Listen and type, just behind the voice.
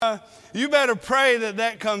you better pray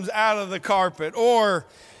that comes out of the carpet. Or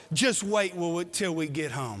just wait till we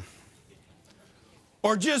get home.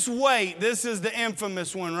 Or just wait. This is the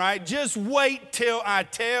infamous one, right? Just wait till I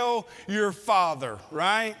tell your father,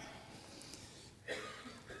 right?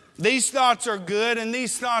 These thoughts are good and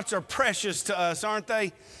these thoughts are precious to us, aren't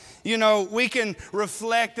they? You know, we can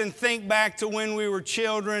reflect and think back to when we were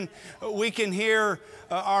children. We can hear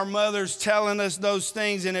our mothers telling us those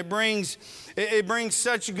things, and it brings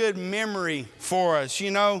such good memory for us,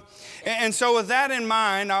 you know. And so with that in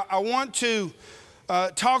mind, I want to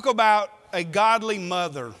talk about a godly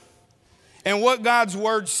mother and what God's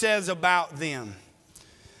word says about them.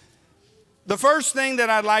 The first thing that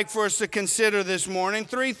I'd like for us to consider this morning,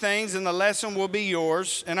 3 things, and the lesson will be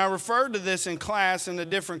yours. And I referred to this in class in a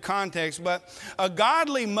different context, but a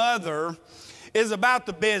godly mother is about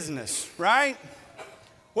the business, right?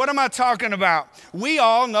 What am I talking about? We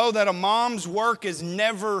all know that a mom's work is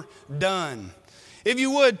never done. If you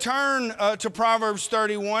would, turn to Proverbs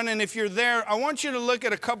 31, and if you're there, I want you to look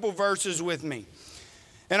at a couple verses with me.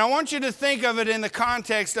 And I want you to think of it in the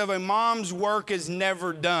context of a mom's work is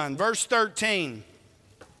never done. Verse 13.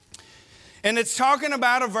 And it's talking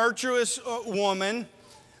about a virtuous woman.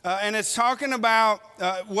 And it's talking about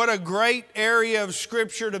what a great area of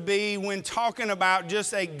Scripture to be when talking about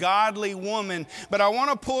just a godly woman. But I want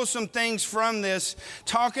to pull some things from this,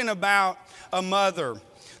 talking about a mother.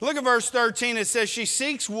 Look at verse 13. It says, she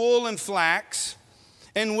seeks wool and flax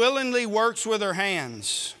and willingly works with her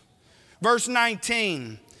hands. Verse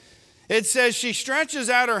 19, it says she stretches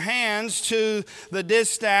out her hands to the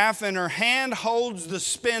distaff and her hand holds the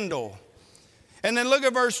spindle. And then look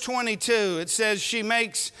at verse 22. It says she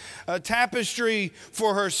makes a tapestry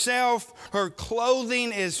for herself. Her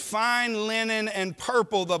clothing is fine linen and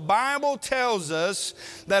purple. The Bible tells us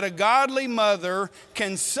that a godly mother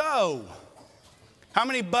can sew. How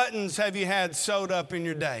many buttons have you had sewed up in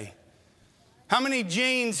your day? How many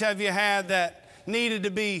jeans have you had that needed to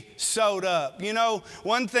be sewed up? You know,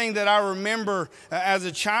 one thing that I remember as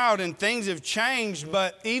a child, and things have changed,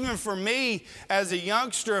 but even for me as a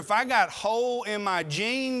youngster, if I got hole in my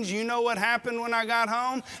jeans, you know what happened when I got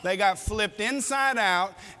home? They got flipped inside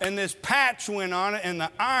out and this patch went on it and the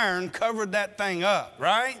iron covered that thing up,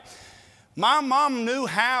 right? My mom knew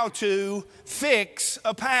how to fix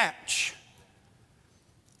a patch.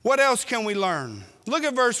 What else can we learn? Look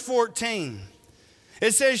at verse 14.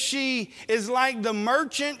 It says she is like the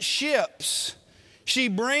merchant ships. She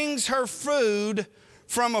brings her food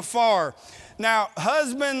from afar. Now,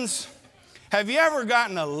 husbands, have you ever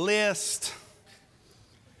gotten a list?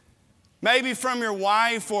 Maybe from your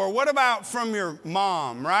wife, or what about from your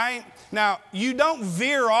mom, right? Now, you don't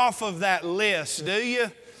veer off of that list, do you?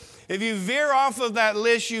 If you veer off of that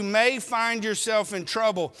list, you may find yourself in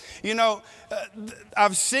trouble. You know,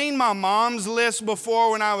 I've seen my mom's list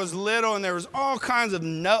before when I was little, and there was all kinds of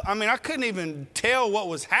I couldn't even tell what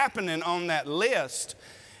was happening on that list.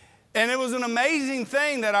 And it was an amazing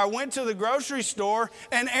thing that I went to the grocery store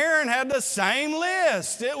and Aaron had the same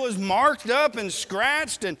list. It was marked up and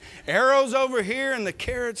scratched and arrows over here and the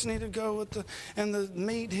carrots need to go with the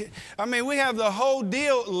meat here. I mean, we have the whole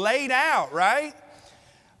deal laid out, right?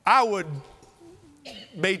 I would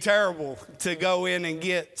be terrible to go in and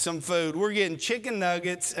get some food. We're getting chicken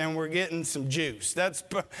nuggets and we're getting some juice. That's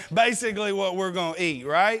basically what we're going to eat,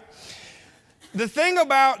 right? The thing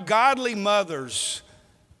about godly mothers,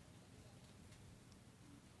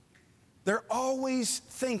 they're always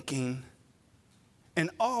thinking and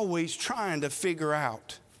always trying to figure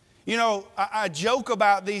out. You know, I joke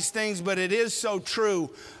about these things, but it is so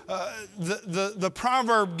true. The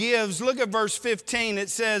proverb gives, look at verse 15.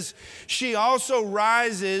 It says, she also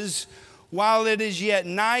rises while it is yet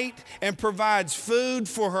night and provides food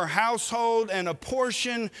for her household and a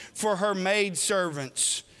portion for her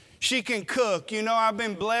maidservants. She can cook. You know, I've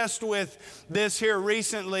been blessed with this here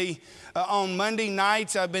recently. On Monday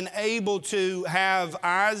nights, I've been able to have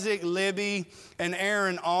Isaac, Libby, and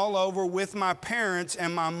Aaron all over with my parents,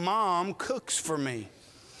 and my mom cooks for me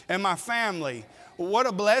and my family. What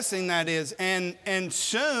a blessing that is. And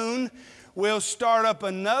soon we'll start up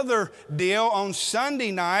another deal on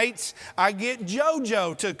Sunday nights. I get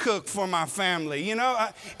JoJo to cook for my family. You know,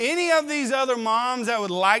 any of these other moms that would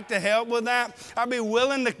like to help with that, I'd be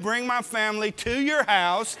willing to bring my family to your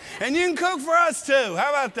house and you can cook for us too.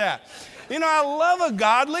 How about that? You know, I love a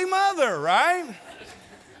godly mother, right?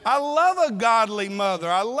 I love a godly mother.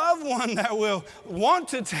 I love one that will want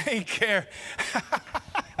to take care.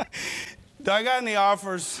 Do I got any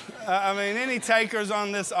offers? Any takers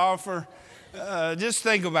on this offer? Just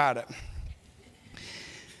think about it.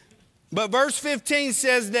 But verse 15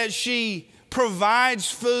 says that she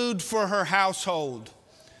provides food for her household.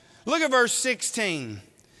 Look at verse 16.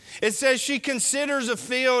 It says, she considers a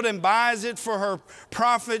field and buys it for her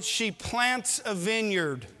profit. She plants a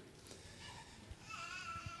vineyard.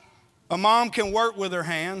 A mom can work with her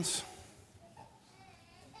hands.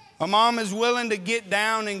 A mom is willing to get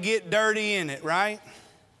down and get dirty in it, right?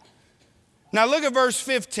 Now look at verse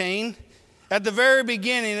 15. At the very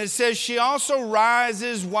beginning, it says, she also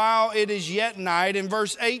rises while it is yet night. And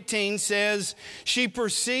verse 18 says, she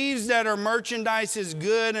perceives that her merchandise is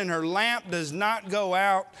good and her lamp does not go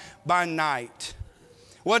out by night.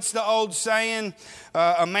 What's the old saying?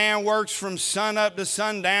 A man works from sun up to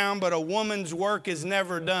sundown, but a woman's work is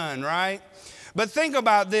never done, right? But think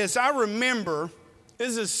about this. I remember,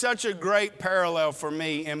 this is such a great parallel for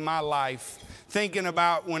me in my life, thinking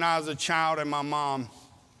about when I was a child and my mom.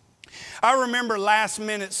 I remember last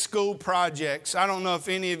minute school projects. I don't know if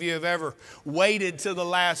any of you have ever waited to the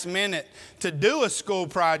last minute to do a school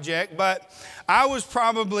project, but I was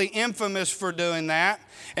probably infamous for doing that.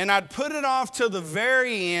 And I'd put it off to the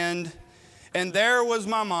very end, and there was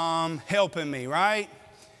my mom helping me, right?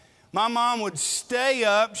 My mom would stay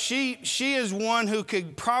up. She is one who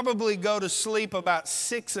could probably go to sleep about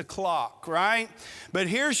 6 o'clock, right? But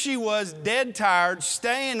here she was, dead tired,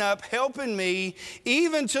 staying up, helping me,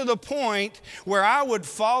 even to the point where I would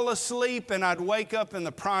fall asleep and I'd wake up and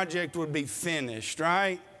the project would be finished,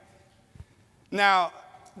 right? Now,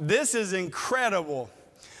 this is incredible.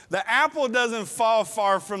 The apple doesn't fall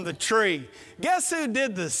far from the tree. Guess who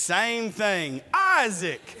did the same thing?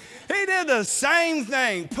 Isaac. He did the same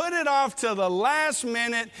thing, put it off to the last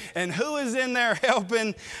minute, and who is in there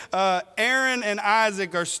helping? Aaron and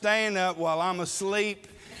Isaac are staying up while I'm asleep,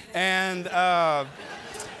 and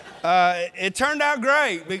it turned out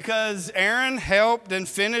great because Aaron helped and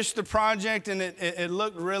finished the project, and it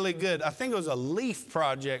looked really good. I think it was a leaf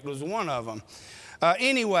project was one of them.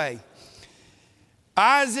 Anyway,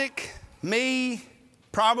 Isaac, me,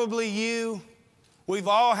 probably you, we've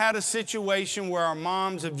all had a situation where our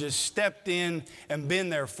moms have just stepped in and been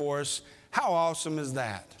there for us. How awesome is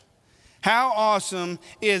that? How awesome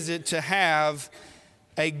is it to have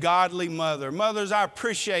a godly mother? Mothers, I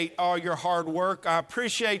appreciate all your hard work. I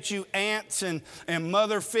appreciate you aunts and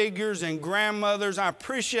mother figures and grandmothers. I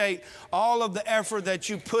appreciate all of the effort that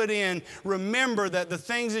you put in. Remember that the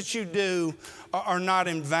things that you do are not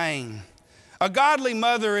in vain. A godly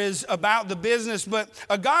mother is about the business, but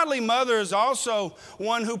a godly mother is also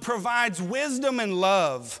one who provides wisdom and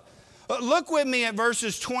love. Look with me at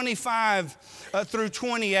verses 25 through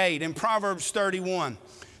 28 in Proverbs 31.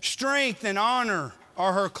 Strength and honor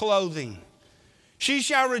are her clothing. She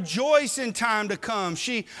shall rejoice in time to come.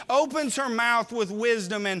 She opens her mouth with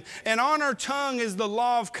wisdom, and on her tongue is the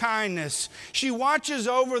law of kindness. She watches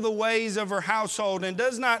over the ways of her household and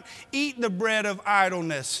does not eat the bread of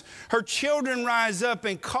idleness. Her children rise up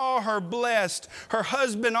and call her blessed, her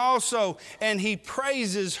husband also, and he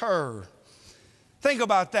praises her. Think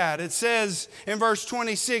about that. It says in verse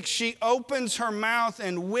 26, she opens her mouth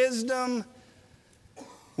and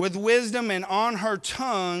with wisdom, and on her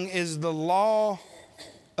tongue is the law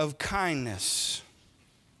of kindness.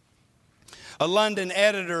 A London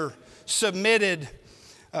editor submitted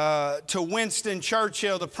to Winston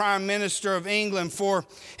Churchill, the Prime Minister of England, for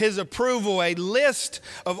his approval, a list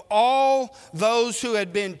of all those who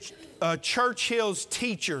had been Churchill's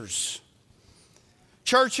teachers.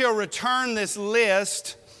 Churchill returned this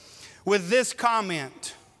list with this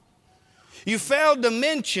comment: "You failed to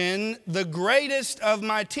mention the greatest of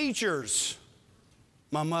my teachers,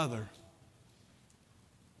 my mother."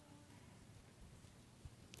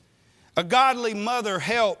 A godly mother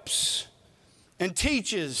helps and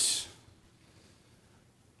teaches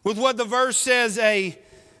with what the verse says, a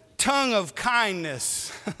tongue of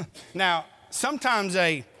kindness. Now, sometimes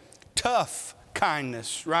a tough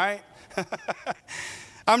kindness, right?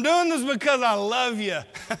 I'm doing this because I love you.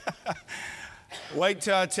 Wait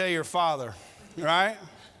till I tell your father, right?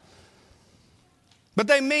 But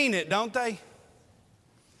they mean it, don't they?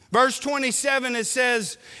 Verse 27, it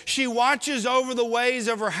says, she watches over the ways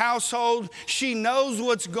of her household. She knows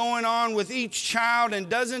what's going on with each child and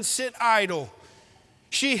doesn't sit idle.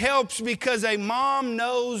 She helps because a mom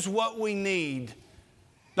knows what we need,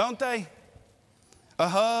 don't they? A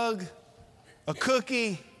hug, a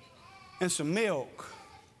cookie, and some milk.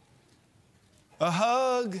 A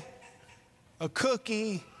hug, a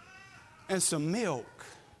cookie, and some milk.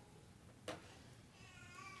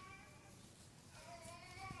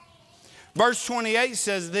 Verse 28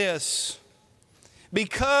 says this: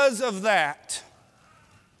 because of that,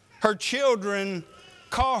 her children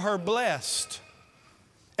call her blessed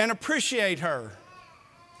and appreciate her.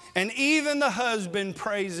 and even the husband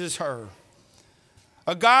praises her.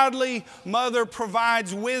 A godly mother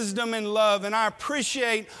provides wisdom and love, and I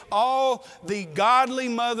appreciate all the godly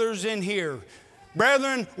mothers in here.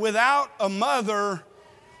 Brethren, without a mother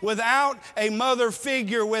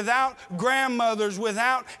figure, without grandmothers,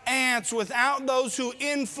 without aunts, without those who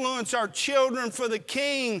influence our children for the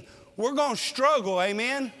King, we're going to struggle,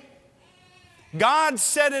 amen? God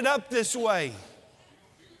set it up this way.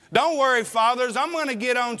 Don't worry, fathers, I'm going to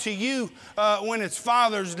get on to you when it's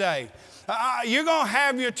Father's Day. You're going to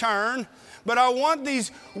have your turn, but I want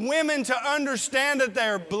these women to understand that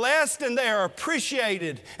they're blessed and they are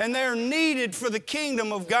appreciated and they're needed for the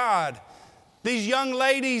kingdom of God. These young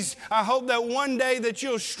ladies, I hope that one day that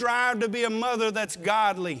you'll strive to be a mother that's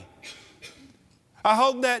godly. I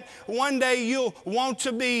hope that one day you'll want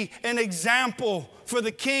to be an example for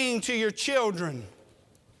the King to your children.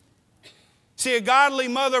 See, a godly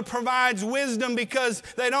mother provides wisdom because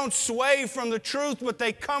they don't sway from the truth, but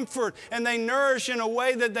they comfort and they nourish in a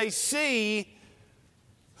way that they see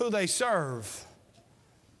who they serve.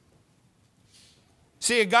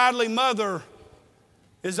 See, a godly mother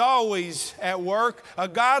is always at work. A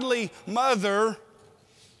godly mother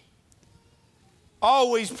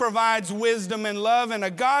always provides wisdom and love, and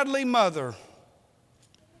a godly mother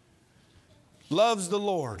loves the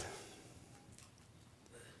Lord.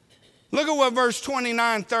 Look at what verse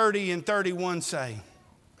 29, 30, and 31 say.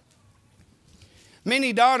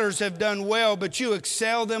 Many daughters have done well, but you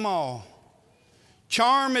excel them all.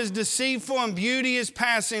 Charm is deceitful and beauty is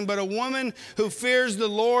passing, but a woman who fears the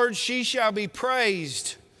Lord, she shall be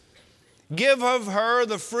praised. Give of her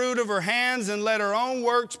the fruit of her hands, and let her own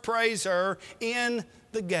works praise her in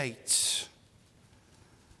the gates.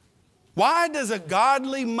 Why does a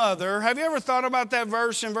godly mother, have you ever thought about that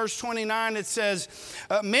verse in verse 29? It says,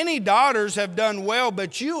 many daughters have done well,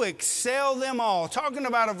 but you excel them all. Talking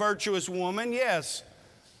about a virtuous woman, yes.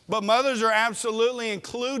 But mothers are absolutely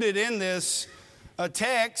included in this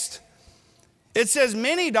text. It says,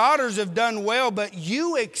 many daughters have done well, but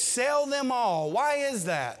you excel them all. Why is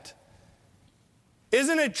that?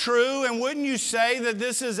 Isn't it true, and wouldn't you say that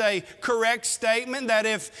this is a correct statement, that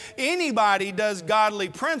if anybody does godly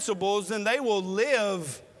principles, then they will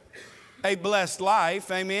live a blessed life,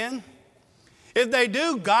 amen? If they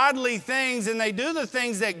do godly things and they do the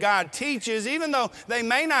things that God teaches, even though they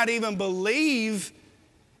may not even believe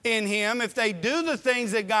in Him, if they do the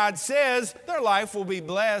things that God says, their life will be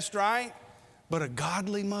blessed, right? But a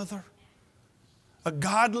godly mother, a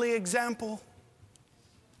godly example,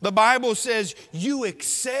 the Bible says, you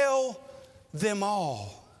excel them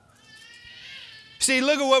all. See,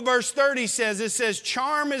 look at what verse 30 says. It says,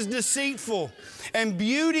 charm is deceitful and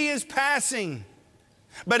beauty is passing,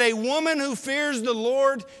 but a woman who fears the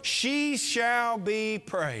Lord, she shall be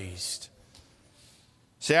praised.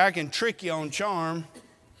 See, I can trick you on charm.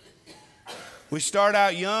 We start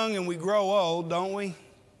out young and we grow old, don't we?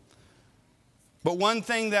 But one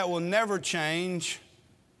thing that will never change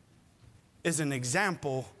is an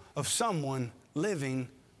example of someone living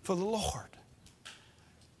for the Lord.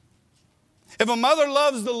 If a mother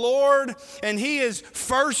loves the Lord and He is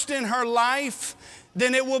first in her life,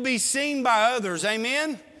 then it will be seen by others.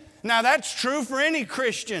 Amen? Now that's true for any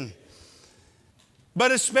Christian,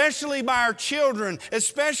 but especially by our children,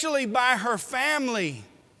 especially by her family.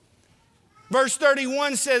 Verse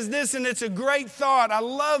 31 says this, and it's a great thought. I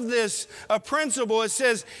love this principle. It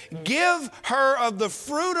says, give her of the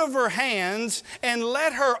fruit of her hands and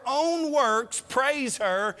let her own works praise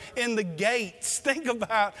her in the gates. Think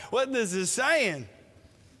about what this is saying.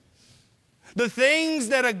 The things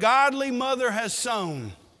that a godly mother has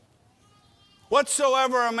sown.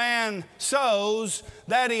 Whatsoever a man sows,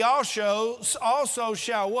 that he also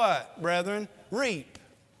shall what, brethren? Reap.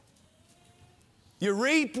 You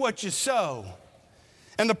reap what you sow.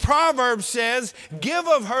 And the proverb says, give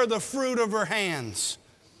of her the fruit of her hands.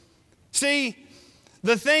 See,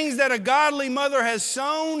 the things that a godly mother has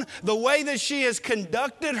sown, the way that she has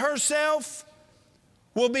conducted herself,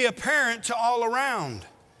 will be apparent to all around.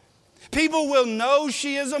 People will know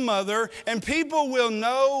she is a mother, and people will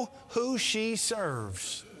know who she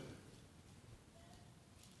serves.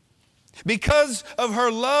 Because of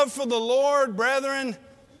her love for the Lord, brethren,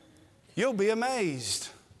 you'll be amazed.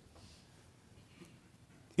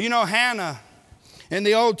 You know, Hannah in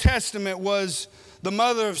the Old Testament was the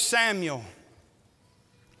mother of Samuel.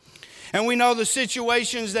 And we know the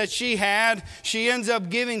situations that she had. She ends up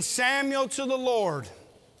giving Samuel to the Lord.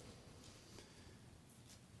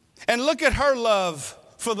 And look at her love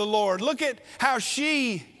for the Lord. Look at how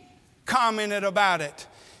she commented about it.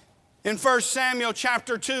 In 1 Samuel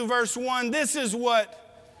chapter 2, verse 1, this is what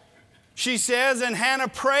She says, and Hannah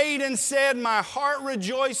prayed and said, my heart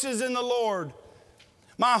rejoices in the Lord.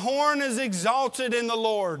 My horn is exalted in the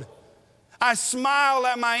Lord. I smile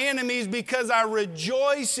at my enemies because I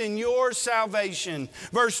rejoice in your salvation.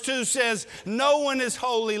 Verse 2 says, no one is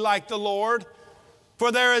holy like the Lord,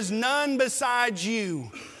 for there is none besides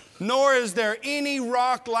you, nor is there any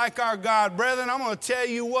rock like our God. Brethren, I'm going to tell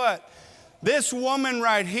you what, this woman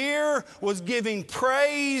right here was giving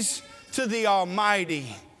praise to the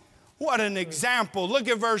Almighty. What an example. Look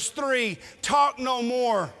at verse 3. Talk no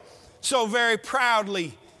more so very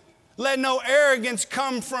proudly. Let no arrogance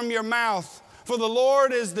come from your mouth, for the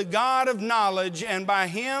Lord is the God of knowledge, and by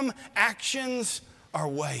him actions are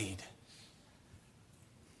weighed.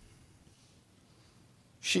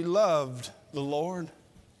 She loved the Lord.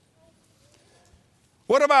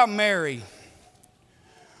 What about Mary?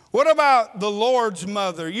 What about the Lord's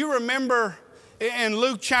mother? You remember in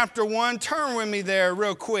Luke chapter 1, turn with me there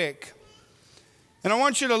real quick. And I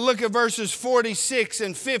want you to look at verses 46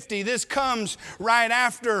 and 50. This comes right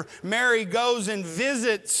after Mary goes and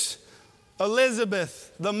visits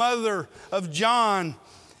Elizabeth, the mother of John.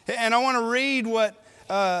 And I want to read what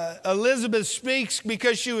Elizabeth speaks,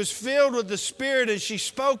 because she was filled with the Spirit, and she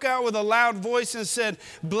spoke out with a loud voice and said,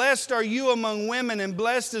 blessed are you among women, and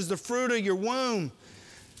blessed is the fruit of your womb.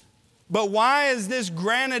 But why is this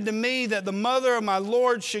granted to me, that the mother of my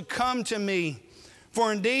Lord should come to me?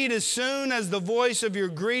 For indeed, as soon as the voice of your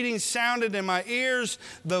greeting sounded in my ears,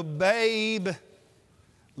 the babe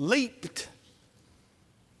leaped.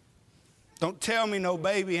 Don't tell me no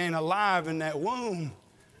baby ain't alive in that womb.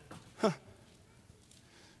 Huh.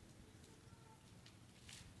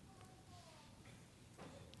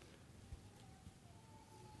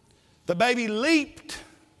 The baby leaped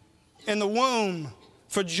in the womb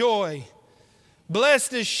for joy.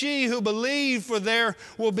 Blessed is she who believed, for there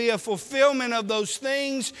will be a fulfillment of those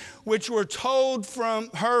things which were told from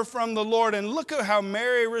her from the Lord. And look at how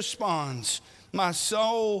Mary responds. My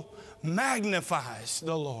soul magnifies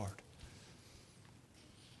the Lord,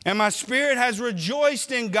 and my spirit has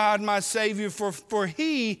rejoiced in God my Savior, for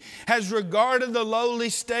he has regarded the lowly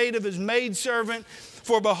state of his maidservant.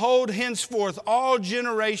 For behold, henceforth all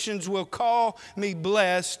generations will call me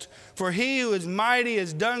blessed. For he who is mighty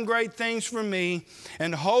has done great things for me,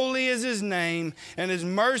 and holy is his name, and his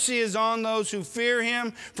mercy is on those who fear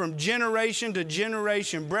him from generation to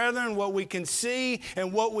generation. Brethren, what we can see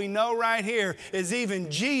and what we know right here is even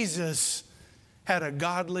Jesus had a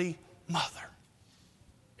godly mother.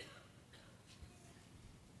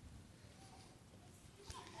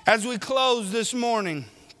 As we close this morning,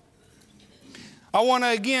 I want to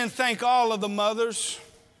again thank all of the mothers.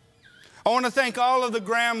 I want to thank all of the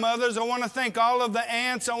grandmothers. I want to thank all of the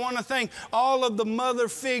aunts. I want to thank all of the mother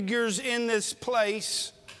figures in this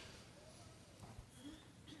place.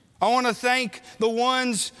 I want to thank the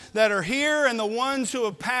ones that are here and the ones who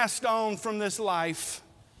have passed on from this life.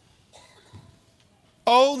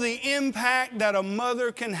 Oh, the impact that a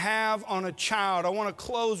mother can have on a child. I want to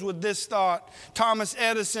close with this thought. Thomas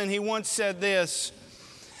Edison, he once said this: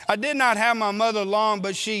 I did not have my mother long,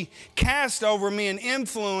 but she cast over me an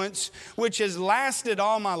influence which has lasted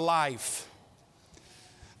all my life.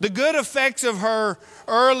 The good effects of her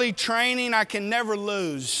early training I can never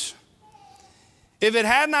lose. If it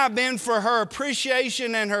had not been for her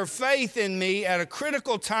appreciation and her faith in me at a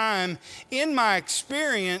critical time in my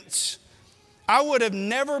experience, I would have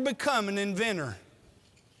never become an inventor.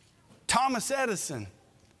 Thomas Edison.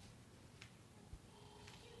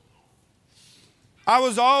 I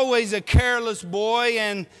was always a careless boy,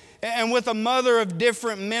 and with a mother of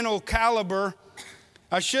different mental caliber,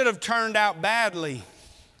 I should have turned out badly.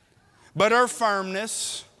 But her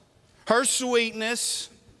firmness, her sweetness,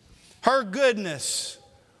 her goodness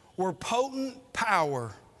were potent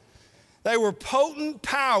power. They were potent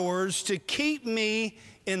powers to keep me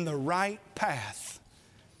in the right path.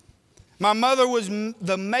 My mother was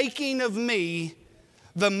the making of me.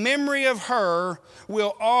 The memory of her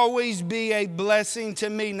will always be a blessing to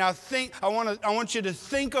me. Now I want you to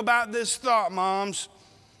think about this thought, moms.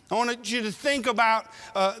 I want you to think about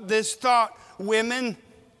this thought, women.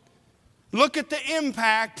 Look at the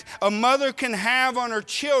impact a mother can have on her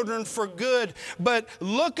children for good, but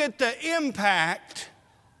look at the impact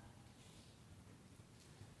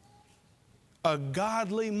a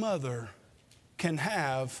godly mother can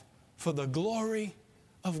have for the glory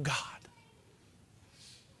of God.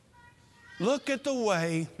 Look at the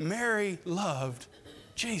way Mary loved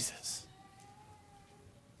Jesus.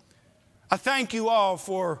 I thank you all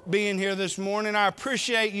for being here this morning. I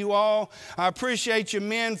appreciate you all. I appreciate you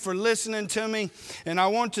men for listening to me. And I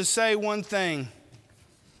want to say one thing.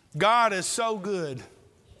 God is so good.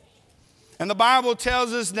 And the Bible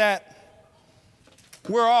tells us that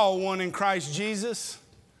we're all one in Christ Jesus.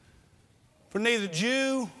 For neither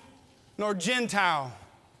Jew nor Gentile,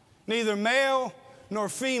 neither male nor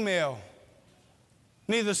female,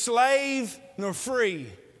 neither slave nor free.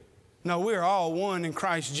 No, we're all one in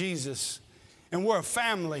Christ Jesus. And we're a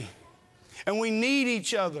family. And we need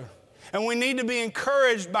each other. And we need to be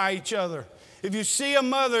encouraged by each other. If you see a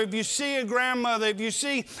mother, if you see a grandmother, if you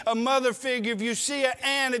see a mother figure, if you see an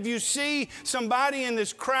aunt, if you see somebody in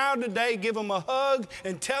this crowd today, give them a hug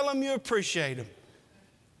and tell them you appreciate them.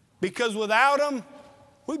 Because without them,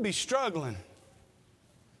 we'd be struggling.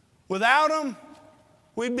 Without them,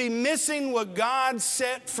 we'd be missing what God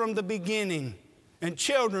set from the beginning. And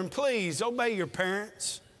children, please obey your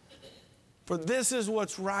parents. For this is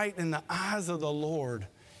what's right in the eyes of the Lord.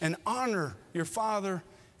 And honor your father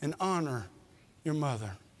and honor your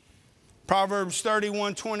mother. Proverbs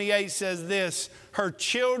 31:28 says this, her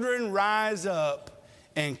children rise up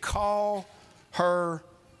and call her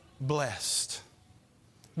blessed.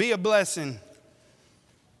 Be a blessing.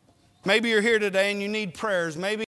 Maybe you're here today and you need prayers. Maybe